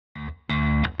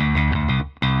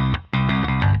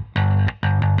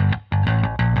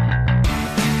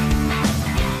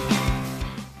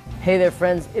Hey there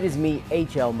friends, it is me,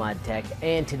 HLModTech,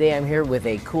 and today I'm here with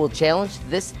a cool challenge.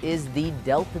 This is the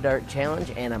Delta Dart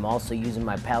Challenge, and I'm also using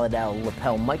my Paladin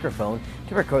lapel microphone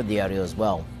to record the audio as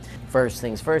well. First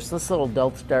things first, this little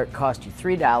Delta Dart costs you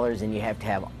 $3, and you have to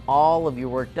have all of your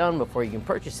work done before you can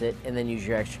purchase it, and then use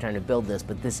your extra time to build this,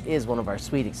 but this is one of our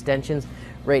sweet extensions.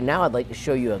 Right now I'd like to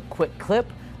show you a quick clip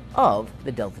of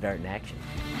the Delta Dart in action.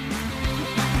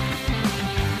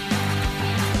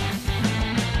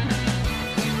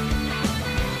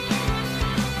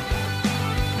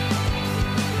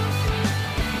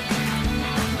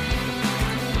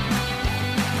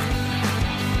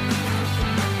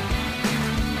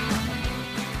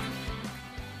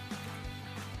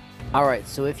 Alright,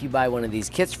 so if you buy one of these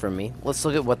kits from me, let's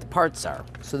look at what the parts are.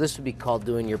 So this would be called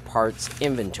doing your parts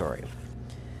inventory.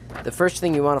 The first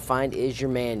thing you want to find is your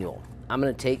manual. I'm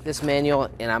going to take this manual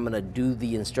and I'm going to do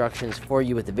the instructions for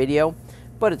you with the video,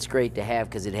 but it's great to have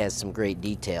because it has some great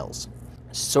details.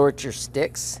 Sort your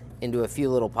sticks into a few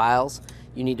little piles.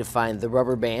 You need to find the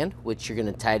rubber band, which you're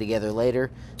going to tie together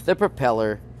later, the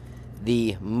propeller,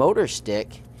 the motor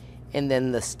stick, and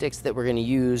then the sticks that we're going to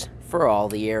use for all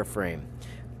the airframe.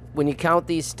 When you count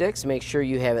these sticks, make sure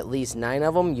you have at least 9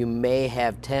 of them. You may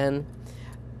have 10.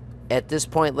 At this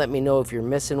point, let me know if you're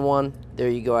missing one. There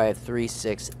you go, I have 3,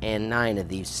 6, and 9 of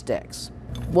these sticks.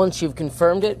 Once you've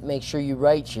confirmed it, make sure you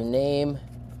write your name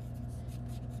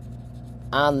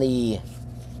on the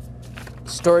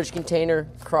storage container,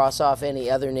 cross off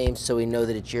any other names so we know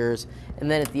that it's yours,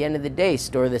 and then at the end of the day,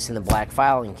 store this in the black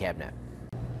filing cabinet.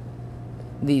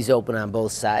 These open on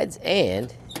both sides,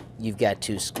 and you've got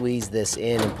to squeeze this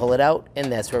in and pull it out,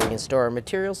 and that's where we can store our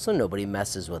materials so nobody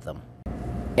messes with them.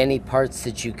 Any parts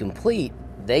that you complete,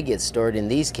 they get stored in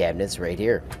these cabinets right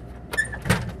here.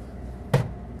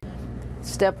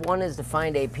 Step 1 is to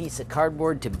find a piece of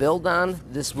cardboard to build on.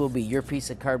 This will be your piece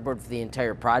of cardboard for the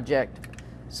entire project.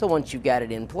 So once you've got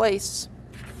it in place,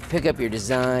 pick up your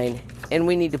design, and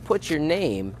we need to put your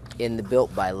name in the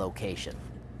built by location.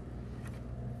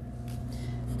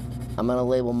 I'm going to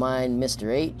label mine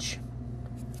Mr. H.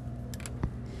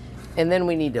 And then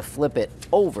we need to flip it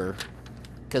over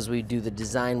because we do the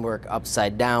design work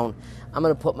upside down. I'm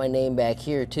going to put my name back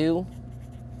here too,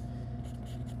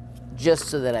 just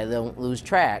so that I don't lose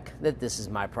track that this is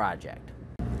my project.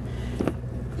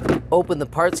 Open the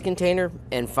parts container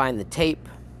and find the tape.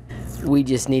 We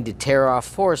just need to tear off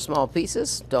 4 small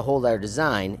pieces to hold our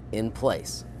design in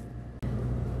place.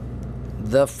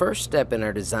 The first step in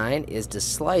our design is to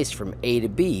slice from A to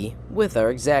B with our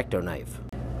X-Acto knife.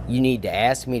 You need to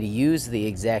ask me to use the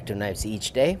X-Acto knives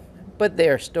each day, but they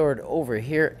are stored over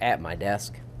here at my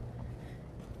desk.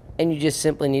 And you just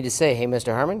simply need to say, hey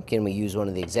Mr. Harmon, can we use one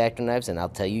of the X-Acto knives? And I'll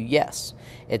tell you yes.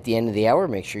 At the end of the hour,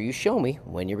 make sure you show me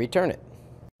when you return it.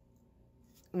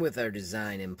 With our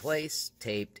design in place,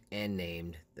 taped, and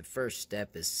named, the first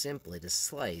step is simply to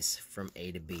slice from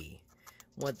A to B.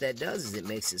 What that does is it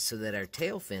makes it so that our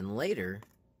tail fin later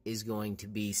is going to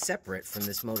be separate from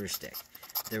this motor stick.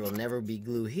 There will never be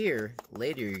glue here.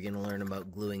 Later you're going to learn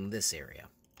about gluing this area.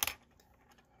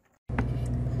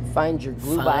 Find your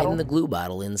glue bottle. Find the glue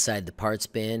bottle inside the parts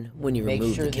bin. When you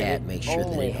remove the cap, make sure that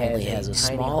it only has a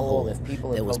small hole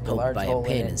that was poked by a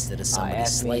pin instead of somebody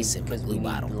slicing the glue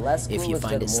bottle. If you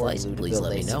find it sliced, please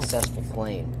let me know.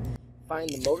 Find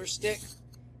the motor stick.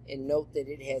 And note that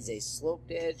it has a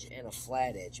sloped edge and a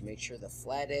flat edge. Make sure the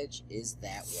flat edge is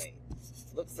that way.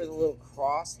 Look for the little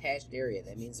cross hatched area.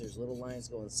 That means there's little lines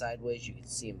going sideways. You can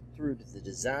see them through to the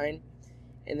design.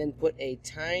 And then put a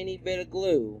tiny bit of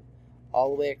glue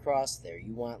all the way across there.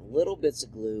 You want little bits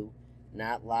of glue,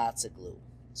 not lots of glue.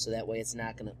 So that way it's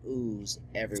not going to ooze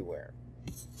everywhere.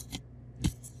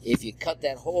 If you cut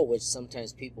that hole, which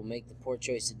sometimes people make the poor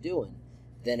choice of doing,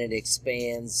 then it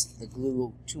expands the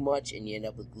glue too much and you end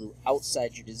up with glue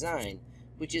outside your design,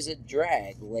 which is a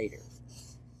drag later.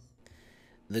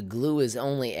 The glue is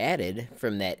only added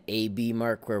from that AB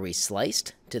mark where we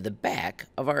sliced to the back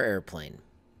of our airplane.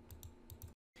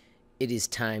 It is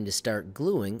time to start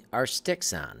gluing our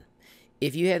sticks on.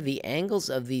 If you have the angles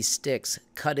of these sticks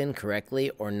cut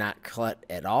incorrectly or not cut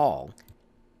at all,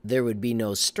 there would be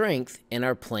no strength and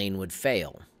our plane would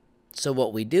fail. So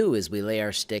what we do is we lay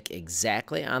our stick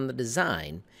exactly on the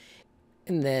design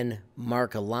and then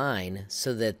mark a line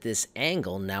so that this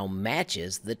angle now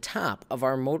matches the top of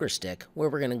our motor stick where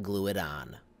we're going to glue it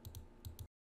on.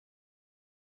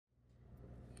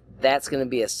 That's going to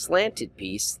be a slanted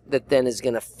piece that then is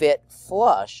going to fit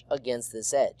flush against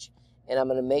this edge. And I'm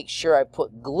going to make sure I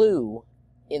put glue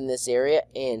in this area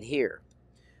and here.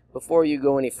 Before you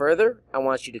go any further, I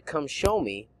want you to come show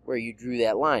me where you drew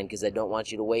that line because I don't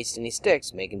want you to waste any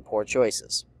sticks making poor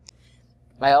choices.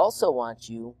 I also want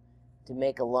you to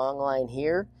make a long line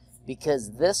here,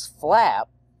 because this flap,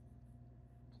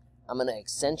 I'm going to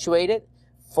accentuate it,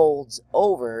 folds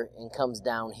over and comes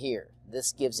down here.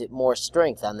 This gives it more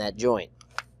strength on that joint.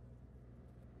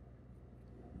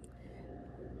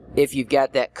 If you've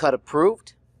got that cut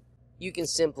approved, you can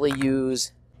simply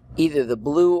use either the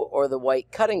blue or the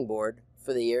white cutting board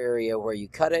for the area where you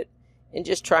cut it, and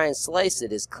just try and slice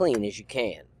it as clean as you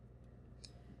can.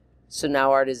 So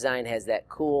now our design has that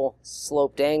cool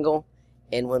sloped angle,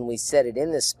 and when we set it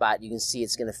in this spot, you can see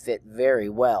it's going to fit very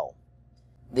well.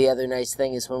 The other nice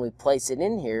thing is when we place it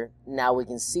in here, now we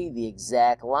can see the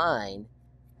exact line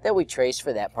that we traced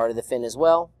for that part of the fin as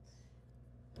well.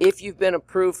 If you've been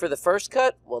approved for the first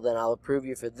cut, well then I'll approve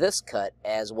you for this cut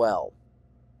as well.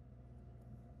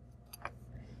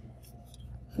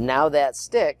 Now that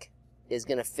stick is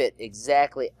going to fit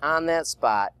exactly on that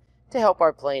spot to help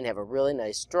our plane have a really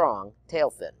nice strong tail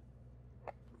fin.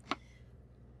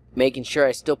 Making sure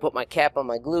I still put my cap on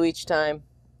my glue each time.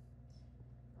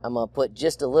 I'm going to put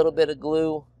just a little bit of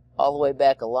glue all the way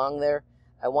back along there.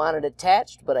 I want it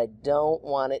attached, but I don't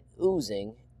want it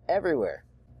oozing everywhere.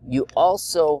 You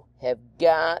also have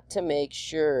got to make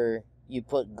sure you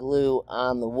put glue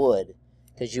on the wood,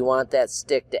 because you want that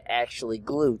stick to actually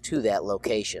glue to that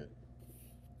location.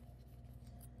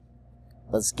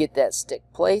 Let's get that stick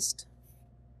placed.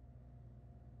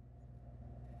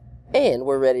 And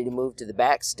we're ready to move to the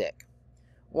back stick.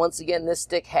 Once again, this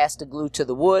stick has to glue to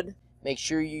the wood. Make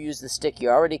sure you use the stick you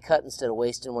already cut instead of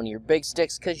wasting one of your big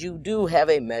sticks, because you do have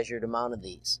a measured amount of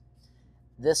these.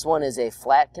 This one is a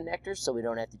flat connector, so we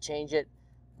don't have to change it.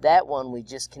 That one we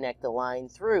just connect the line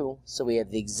through so we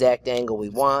have the exact angle we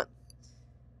want.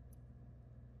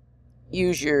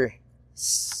 Use your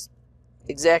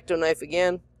X-Acto knife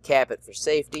again, cap it for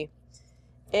safety,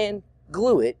 and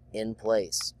glue it in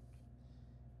place.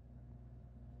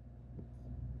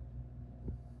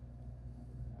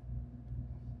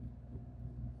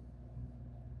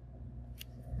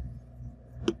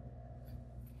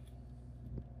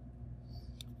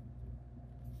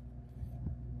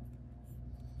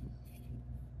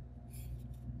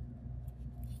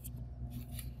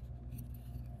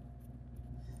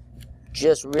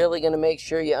 Just really going to make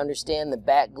sure you understand the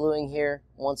back gluing here.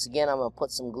 Once again, I'm going to put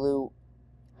some glue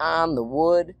on the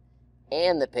wood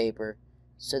and the paper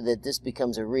so that this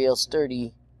becomes a real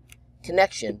sturdy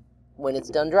connection when it's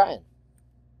done drying.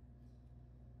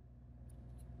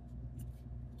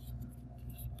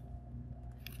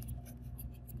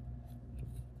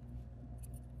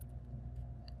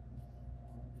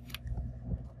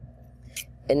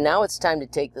 And now it's time to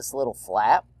take this little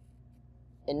flap.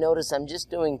 And notice I'm just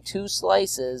doing 2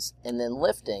 slices and then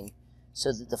lifting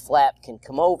so that the flap can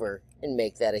come over and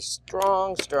make that a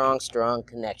strong, strong, strong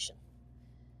connection.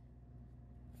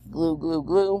 Glue, glue,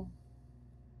 glue.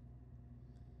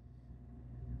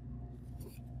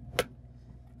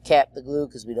 Cap the glue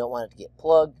because we don't want it to get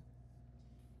plugged.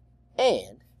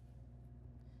 And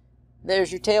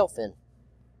there's your tail fin.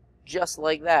 Just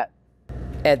like that.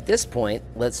 At this point,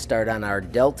 let's start on our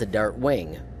delta dart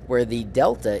wing, where the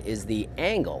delta is the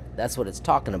angle. That's what it's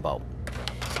talking about.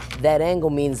 That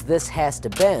angle means this has to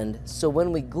bend, so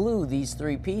when we glue these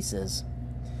 3 pieces,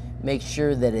 make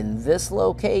sure that in this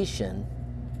location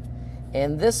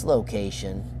and this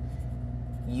location,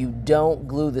 you don't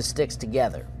glue the sticks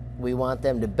together. We want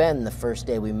them to bend the first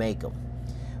day we make them.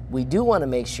 We do want to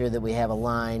make sure that we have a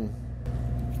line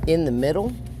in the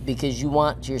middle, because you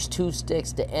want your 2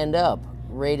 sticks to end up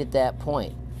right at that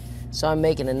point. So I'm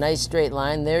making a nice straight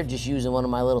line there, just using one of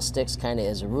my little sticks kind of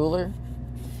as a ruler.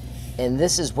 And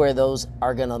this is where those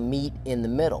are going to meet in the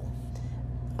middle.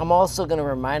 I'm also going to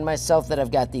remind myself that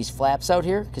I've got these flaps out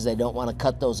here because I don't want to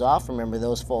cut those off. Remember,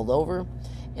 those fold over.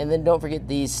 And then don't forget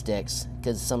these sticks,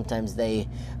 because sometimes they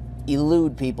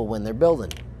elude people when they're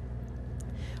building.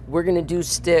 We're going to do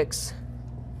sticks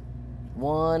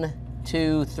 1,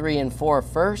 2, 3, and 4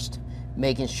 first,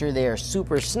 making sure they are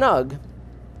super snug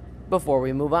before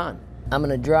we move on. I'm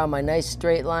going to draw my nice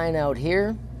straight line out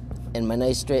here and my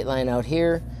nice straight line out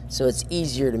here so it's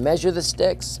easier to measure the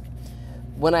sticks.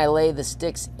 When I lay the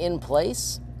sticks in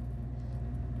place,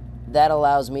 that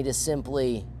allows me to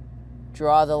simply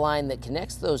draw the line that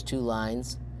connects those 2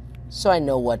 lines so I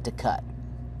know what to cut.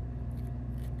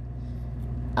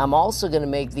 I'm also going to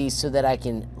make these so that I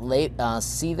can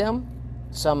see them,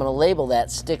 so I'm going to label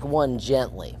that stick 1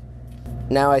 gently.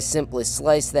 Now I simply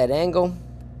slice that angle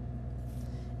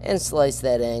and slice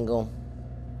that angle.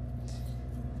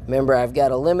 Remember, I've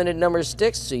got a limited number of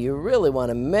sticks, so you really want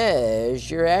to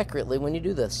measure accurately when you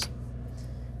do this.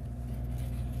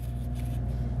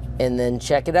 And then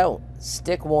check it out.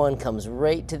 Stick 1 comes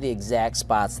right to the exact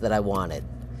spots that I wanted.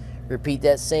 Repeat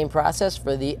that same process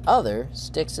for the other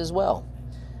sticks as well.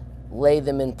 Lay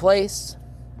them in place.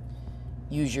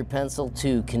 Use your pencil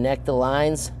to connect the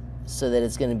lines so that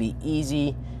it's going to be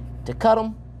easy to cut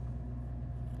them.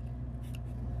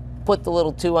 Put the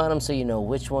little 2 on them so you know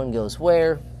which one goes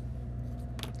where.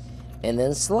 And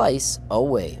then slice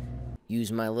away. Use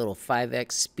my little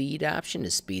 5x speed option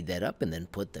to speed that up and then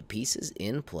put the pieces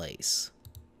in place.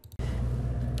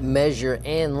 Measure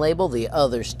and label the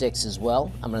other sticks as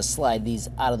well. I'm going to slide these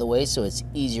out of the way so it's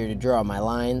easier to draw my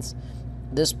lines.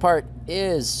 This part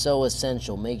is so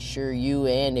essential. Make sure you,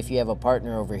 and if you have a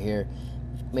partner over here,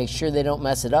 make sure they don't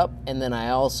mess it up. And then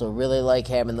I also really like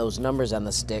having those numbers on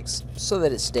the sticks so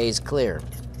that it stays clear.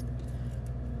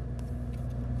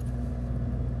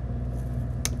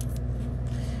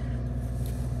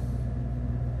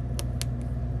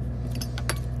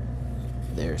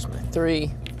 There's my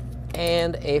 3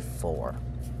 and a 4.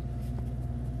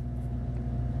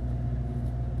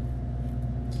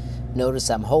 Notice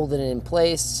I'm holding it in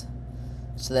place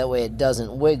so that way it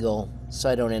doesn't wiggle, so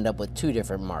I don't end up with 2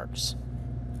 different marks.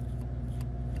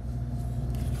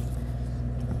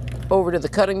 Over to the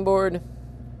cutting board,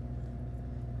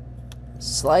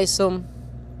 slice them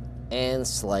and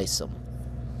slice them.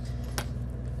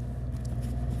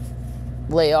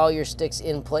 Lay all your sticks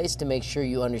in place to make sure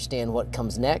you understand what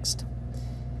comes next.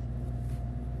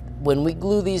 When we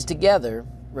glue these together,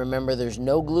 remember there's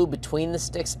no glue between the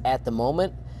sticks at the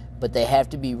moment, but they have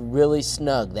to be really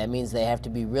snug. That means they have to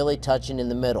be really touching in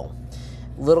the middle.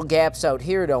 Little gaps out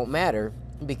here don't matter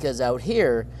because out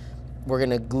here we're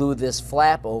going to glue this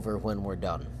flap over when we're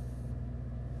done.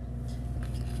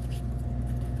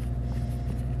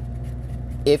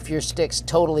 If your sticks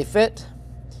totally fit,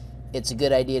 it's a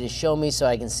good idea to show me so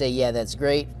I can say, yeah, that's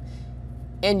great,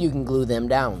 and you can glue them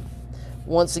down.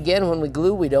 Once again, when we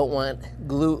glue, we don't want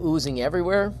glue oozing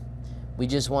everywhere. We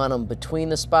just want them between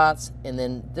the spots, and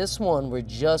then this one we're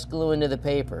just gluing to the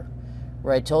paper.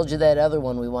 Where I told you that other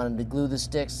one we wanted to glue the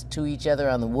sticks to each other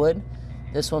on the wood,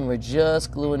 this one we're just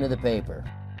gluing to the paper.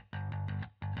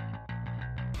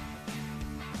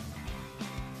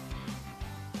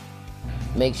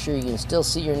 Make sure you can still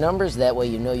see your numbers, that way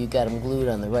you know you got them glued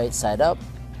on the right side up.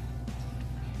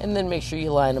 And then make sure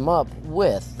you line them up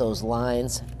with those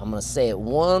lines. I'm going to say it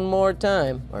one more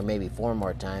time, or maybe 4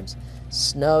 more times.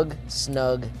 Snug,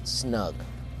 snug, snug.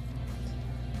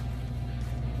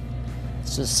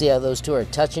 So see how those 2 are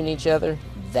touching each other?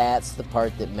 That's the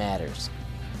part that matters.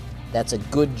 That's a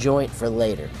good joint for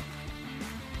later.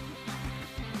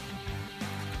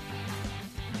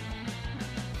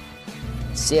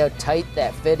 See how tight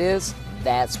that fit is?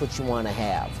 That's what you want to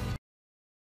have.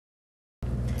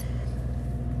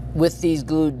 With these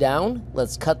glued down,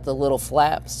 let's cut the little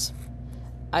flaps.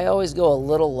 I always go a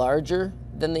little larger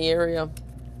than the area,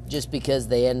 just because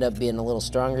they end up being a little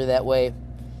stronger that way.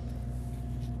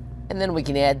 And then we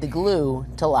can add the glue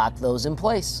to lock those in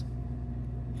place.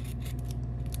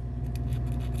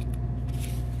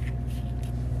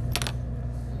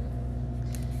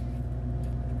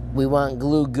 We want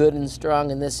glue good and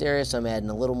strong in this area, so I'm adding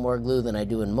a little more glue than I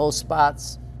do in most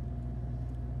spots.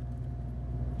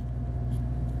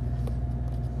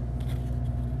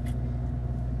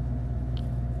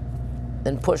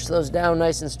 Then push those down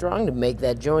nice and strong to make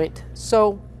that joint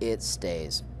so it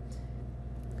stays.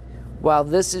 While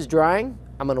this is drying,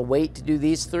 I'm going to wait to do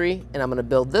these 3, and I'm going to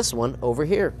build this one over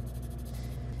here.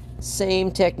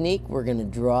 Same technique, we're going to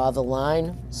draw the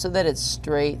line so that it's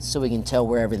straight so we can tell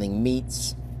where everything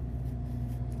meets.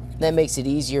 That makes it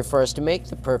easier for us to make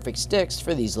the perfect sticks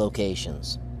for these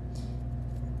locations.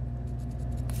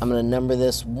 I'm going to number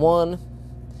this 1.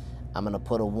 I'm going to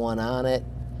put a 1 on it.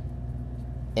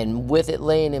 And with it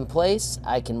laying in place,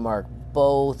 I can mark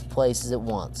both places at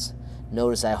once.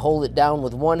 Notice I hold it down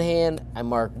with one hand, I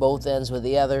mark both ends with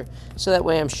the other, so that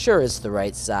way I'm sure it's the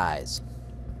right size.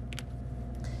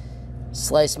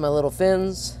 Slice my little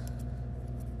fins.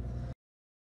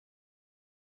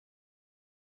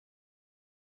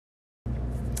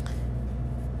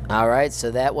 Alright, so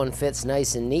that one fits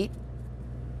nice and neat.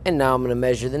 And now I'm going to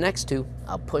measure the next 2.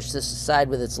 I'll push this aside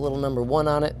with its little number 1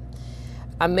 on it.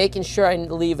 I'm making sure I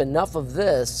leave enough of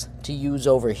this to use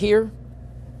over here.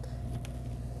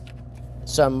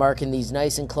 So I'm marking these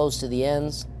nice and close to the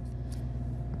ends.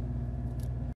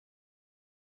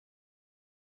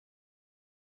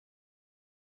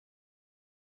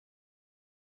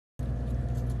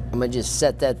 I'm going to just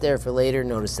set that there for later.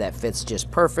 Notice that fits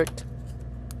just perfect.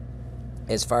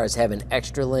 As far as having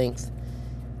extra length.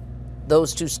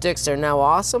 Those 2 sticks are now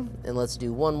awesome. And let's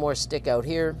do one more stick out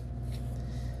here.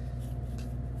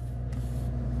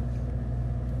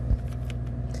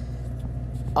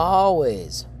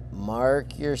 Always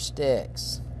mark your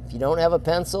sticks. If you don't have a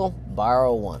pencil,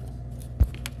 borrow one.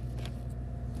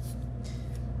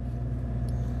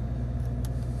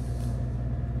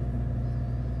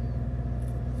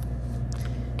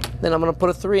 Then I'm going to put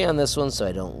a 3 on this one so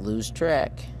I don't lose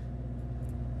track.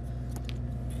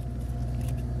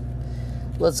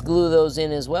 Let's glue those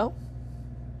in as well.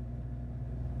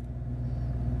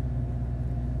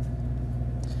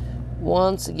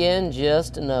 Once again,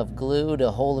 just enough glue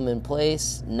to hold them in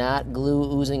place, not glue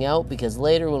oozing out, because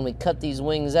later when we cut these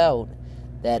wings out,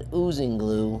 that oozing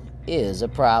glue is a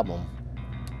problem.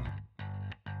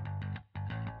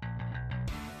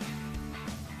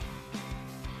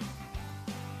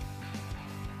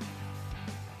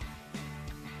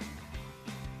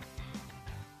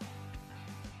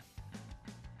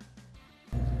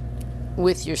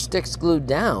 With your sticks glued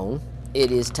down,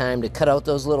 it is time to cut out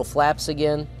those little flaps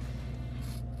again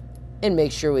and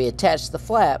make sure we attach the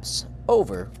flaps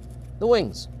over the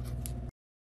wings.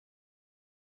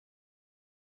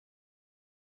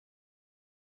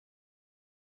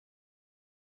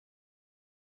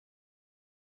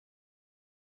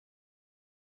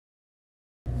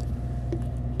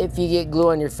 If you get glue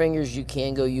on your fingers, you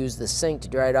can go use the sink to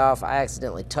dry it off. I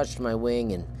accidentally touched my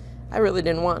wing and I really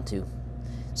didn't want to.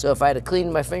 So if I had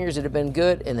cleaned my fingers, it'd have been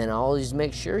good. And then always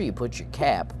make sure you put your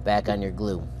cap back on your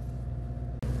glue.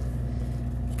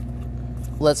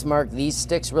 Let's mark these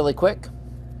sticks really quick.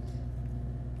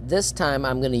 This time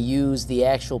I'm going to use the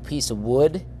actual piece of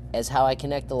wood as how I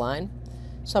connect the line.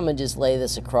 So I'm going to just lay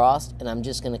this across and I'm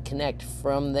just going to connect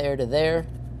from there to there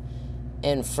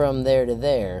and from there to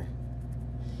there.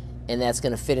 And that's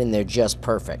going to fit in there just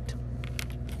perfect.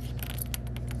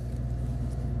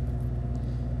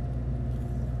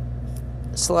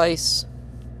 Slice,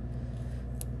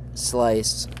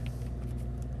 slice,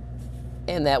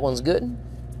 and that one's good.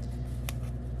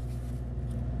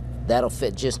 That'll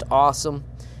fit just awesome.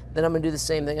 Then I'm going to do the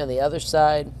same thing on the other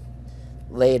side.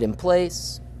 Lay it in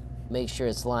place, make sure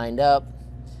it's lined up,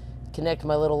 connect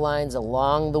my little lines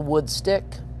along the wood stick,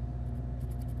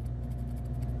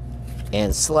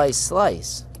 and slice,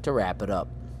 slice to wrap it up.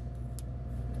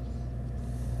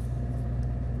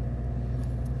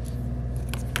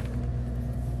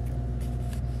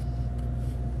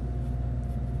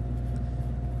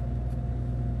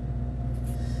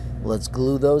 Let's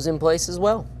glue those in place as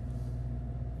well.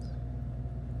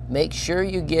 Make sure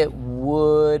you get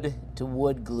wood to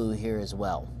wood glue here as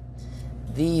well.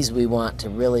 These we want to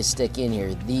really stick in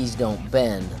here. These don't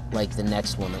bend like the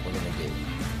next one that we're going to do.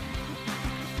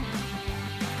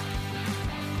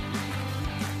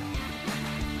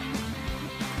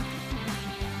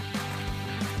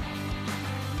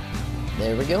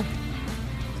 There we go.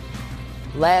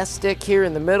 Last stick here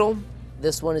in the middle.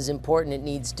 This one is important. It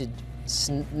needs to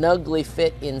snugly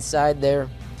fit inside there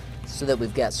so that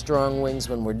we've got strong wings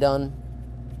when we're done.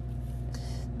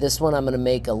 This one I'm going to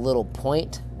make a little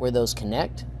point where those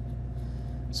connect.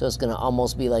 So it's going to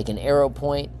almost be like an arrow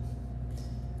point.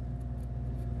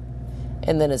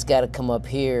 And then it's got to come up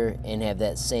here and have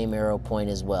that same arrow point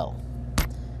as well.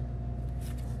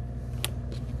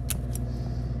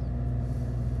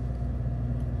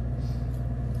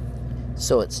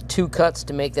 So it's 2 cuts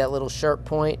to make that little sharp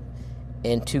point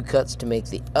and 2 cuts to make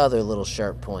the other little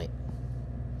sharp point.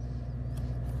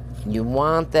 You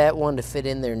want that one to fit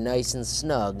in there nice and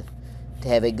snug to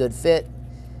have a good fit.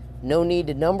 No need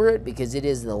to number it because it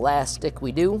is the last stick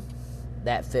we do.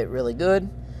 That fit really good.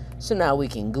 So now we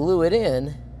can glue it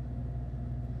in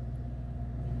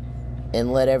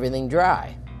and let everything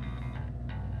dry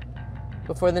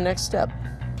before the next step.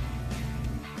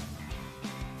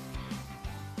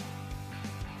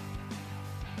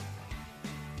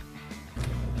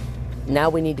 Now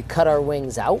we need to cut our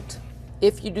wings out.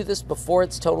 If you do this before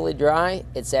it's totally dry,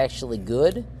 it's actually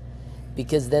good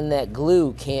because then that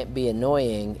glue can't be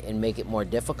annoying and make it more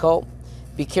difficult.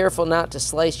 Be careful not to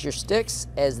slice your sticks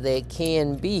as they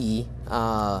can be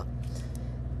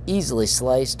easily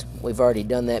sliced. We've already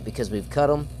done that because we've cut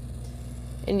them.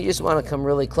 And you just want to come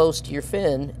really close to your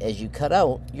fin as you cut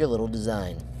out your little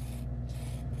design.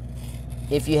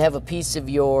 If you have a piece of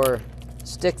your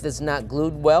stick that's not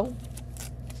glued well,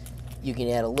 you can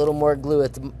add a little more glue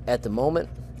at the moment.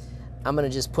 I'm going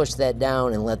to just push that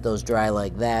down and let those dry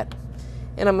like that.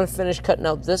 And I'm going to finish cutting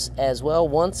out this as well.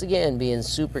 Once again, being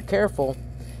super careful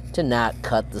to not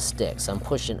cut the sticks. I'm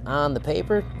pushing on the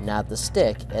paper, not the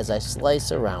stick, as I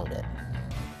slice around it.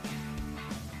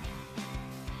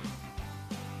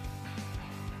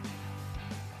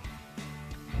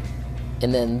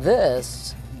 And then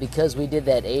this, because we did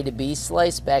that A to B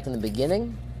slice back in the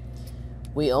beginning,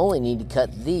 we only need to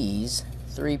cut these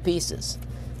 3 pieces.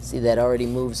 See, that already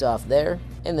moves off there,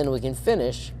 and then we can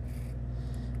finish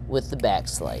with the back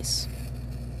slice.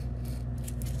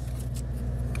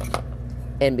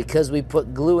 And because we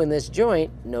put glue in this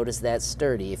joint, notice that's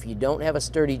sturdy. If you don't have a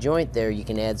sturdy joint there, you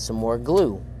can add some more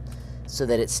glue so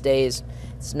that it stays.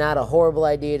 It's not a horrible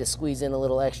idea to squeeze in a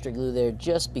little extra glue there,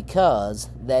 just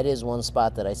because that is one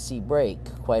spot that I see break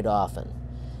quite often.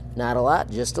 Not a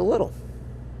lot, just a little.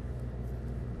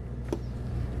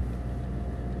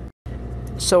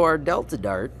 So our Delta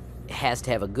Dart has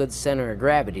to have a good center of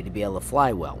gravity to be able to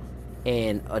fly well.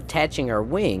 And attaching our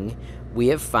wing, we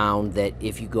have found that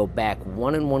if you go back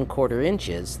 1 1/4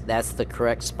 inches, that's the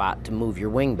correct spot to move your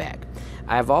wing back.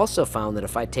 I've also found that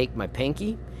if I take my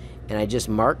pinky and I just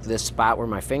mark this spot where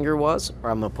my finger was,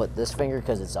 or I'm going to put this finger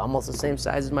because it's almost the same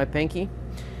size as my pinky.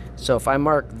 So if I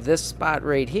mark this spot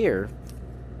right here,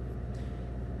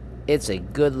 it's a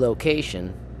good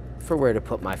location for where to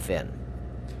put my fin.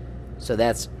 So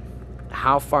that's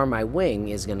how far my wing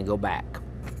is going to go back.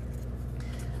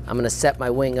 I'm going to set my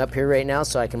wing up here right now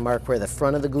so I can mark where the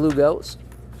front of the glue goes.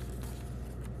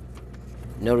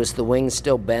 Notice the wing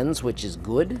still bends, which is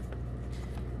good.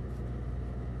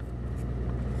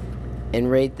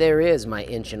 And right there is my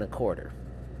 1 1/4 inches.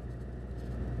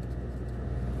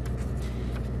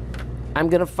 I'm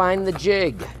going to find the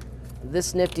jig.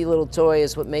 This nifty little toy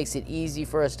is what makes it easy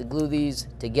for us to glue these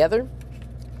together.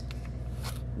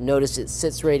 Notice it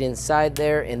sits right inside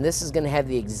there, and this is going to have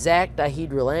the exact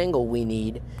dihedral angle we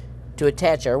need to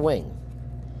attach our wing.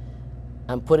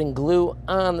 I'm putting glue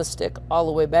on the stick all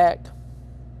the way back.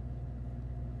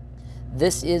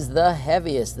 This is the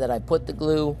heaviest that I put the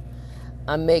glue.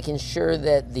 I'm making sure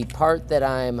that the part that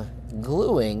I'm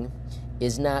gluing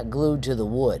is not glued to the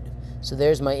wood. So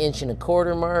there's my 1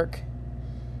 1/4 inch mark,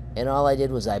 and all I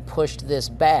did was I pushed this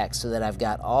back so that I've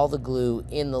got all the glue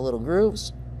in the little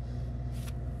grooves.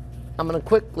 I'm going to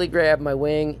quickly grab my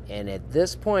wing, and at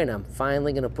this point I'm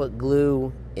finally going to put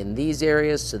glue in these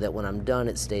areas so that when I'm done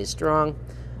it stays strong.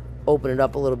 Open it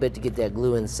up a little bit to get that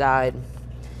glue inside,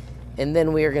 and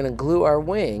then we are going to glue our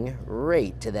wing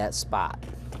right to that spot.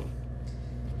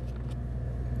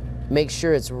 Make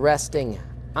sure it's resting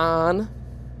on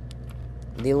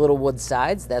the little wood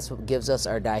sides. That's what gives us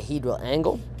our dihedral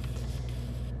angle.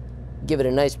 Give it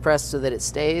a nice press so that it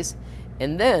stays,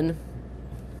 and then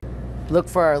look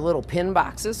for our little pin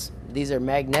boxes. These are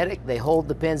magnetic. They hold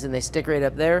the pins and they stick right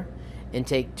up there. And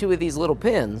take 2 of these little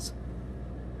pins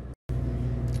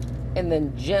and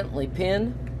then gently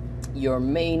pin your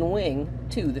main wing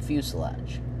to the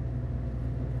fuselage.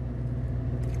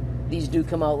 These do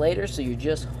come out later, so you're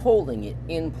just holding it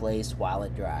in place while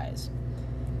it dries.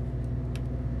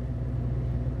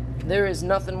 There is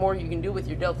nothing more you can do with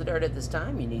your Delta Dart at this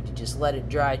time. You need to just let it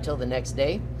dry till the next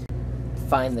day.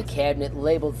 Find the cabinet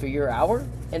labeled for your hour,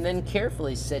 and then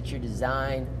carefully set your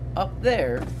design up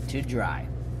there to dry.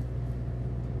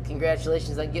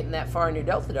 Congratulations on getting that far in your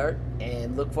Delta Dart,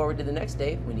 and look forward to the next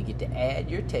day when you get to add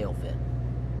your tail fin.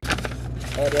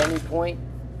 At any point,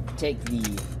 take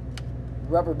the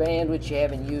rubber band, which you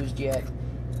haven't used yet,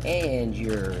 and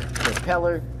your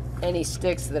propeller, any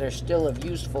sticks that are still of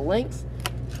useful length,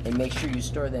 and make sure you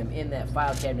store them in that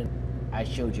file cabinet I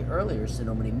showed you earlier so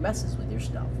nobody messes with your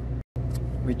stuff.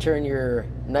 Return your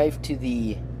knife to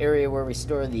the area where we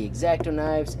store the X-Acto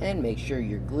knives, and make sure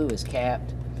your glue is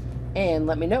capped, and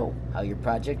let me know how your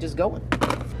project is going.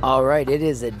 Alright, it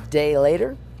is a day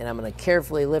later, and I'm going to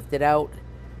carefully lift it out.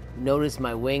 Notice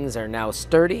my wings are now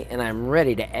sturdy, and I'm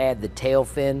ready to add the tail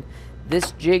fin.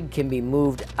 This jig can be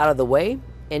moved out of the way,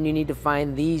 and you need to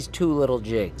find these 2 little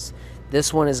jigs.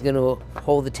 This one is going to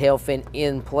hold the tail fin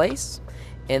in place,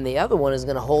 and the other one is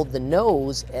going to hold the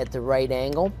nose at the right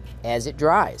angle as it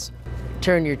dries.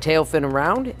 Turn your tail fin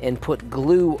around and put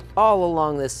glue all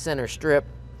along this center strip.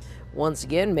 Once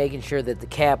again, making sure that the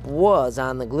cap was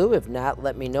on the glue. If not,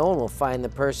 let me know and we'll find the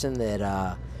person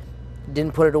that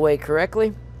didn't put it away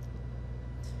correctly.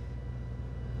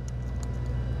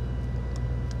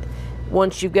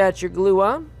 Once you've got your glue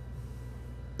on,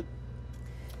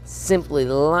 simply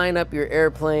line up your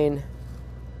airplane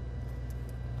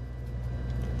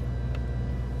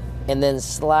and then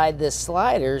slide this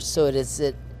slider so it's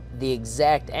at the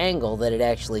exact angle that it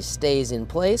actually stays in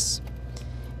place.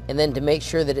 And then to make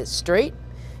sure that it's straight,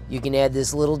 you can add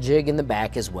this little jig in the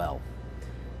back as well.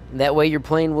 That way your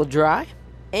plane will dry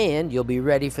and you'll be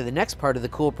ready for the next part of the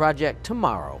cool project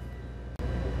tomorrow.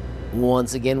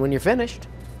 Once again, when you're finished,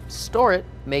 store it,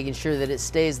 making sure that it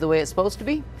stays the way it's supposed to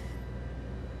be,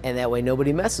 and that way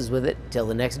nobody messes with it till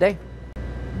the next day.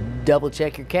 Double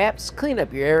check your caps, clean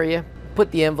up your area,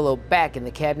 put the envelope back in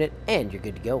the cabinet, and you're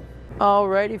good to go.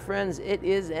 Alrighty friends, it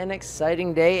is an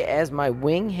exciting day as my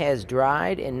wing has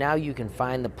dried, and now you can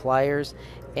find the pliers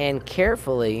and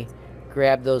carefully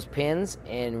grab those pins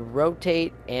and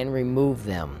rotate and remove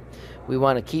them. We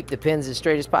want to keep the pins as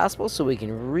straight as possible so we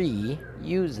can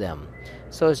reuse them.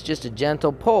 So it's just a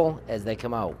gentle pull as they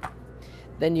come out.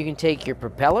 Then you can take your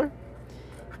propeller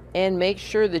and make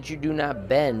sure that you do not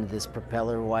bend this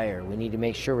propeller wire. We need to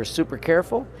make sure we're super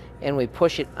careful and we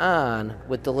push it on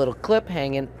with the little clip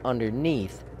hanging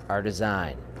underneath our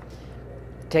design.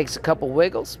 It takes a couple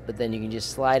wiggles, but then you can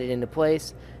just slide it into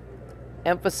place,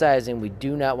 emphasizing we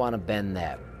do not want to bend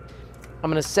that.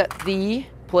 I'm going to set the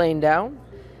plane down.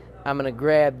 I'm going to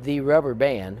grab the rubber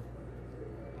band,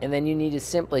 and then you need to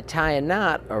simply tie a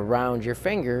knot around your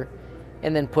finger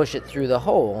and then push it through the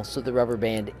hole so the rubber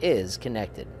band is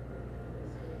connected.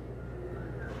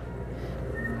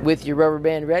 With your rubber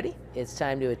band ready, it's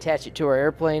time to attach it to our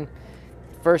airplane.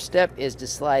 First step is to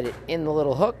slide it in the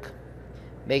little hook,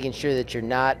 making sure that your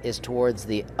knot is towards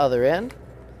the other end.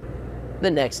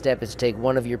 The next step is to take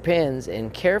one of your pins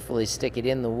and carefully stick it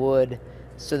in the wood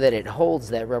so that it holds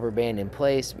that rubber band in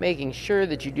place, making sure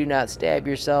that you do not stab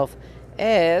yourself,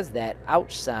 as that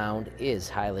ouch sound is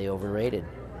highly overrated.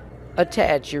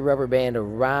 Attach your rubber band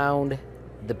around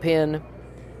the pin,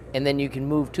 and then you can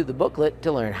move to the booklet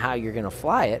to learn how you're going to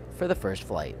fly it for the first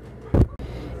flight.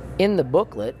 In the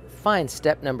booklet, find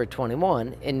step number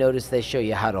 21 and notice they show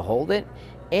you how to hold it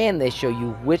and they show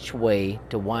you which way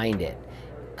to wind it.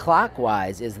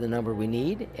 Clockwise is the number we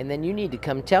need, and then you need to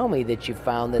come tell me that you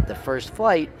found that the first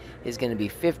flight is going to be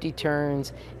 50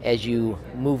 turns as you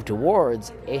move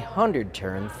towards a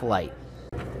 100-turn flight.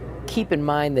 Keep in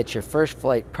mind that your first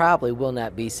flight probably will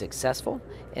not be successful,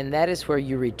 and that is where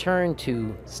you return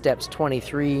to steps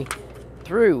 23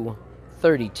 through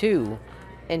 32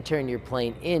 and turn your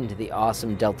plane into the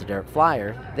awesome Delta Dart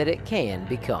flyer that it can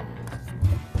become.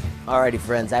 Alrighty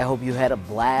friends, I hope you had a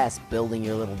blast building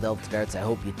your little Delta Darts. I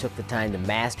hope you took the time to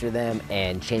master them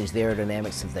and change the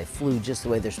aerodynamics since they flew just the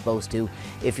way they're supposed to.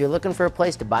 If you're looking for a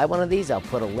place to buy one of these, I'll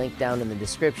put a link down in the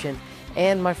description.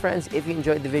 And my friends, if you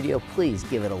enjoyed the video, please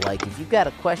give it a like. If you've got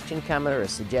a question, comment, or a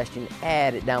suggestion,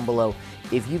 add it down below.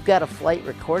 If you've got a flight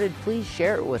recorded, please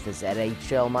share it with us at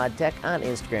HLModTech on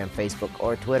Instagram, Facebook,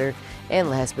 or Twitter. And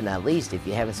last but not least, if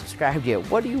you haven't subscribed yet,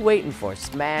 what are you waiting for?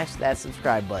 Smash that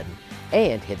subscribe button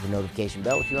and hit the notification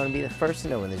bell if you want to be the first to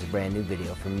know when there's a brand new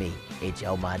video from me,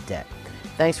 HLModTech.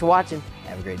 Thanks for watching.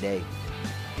 Have a great day.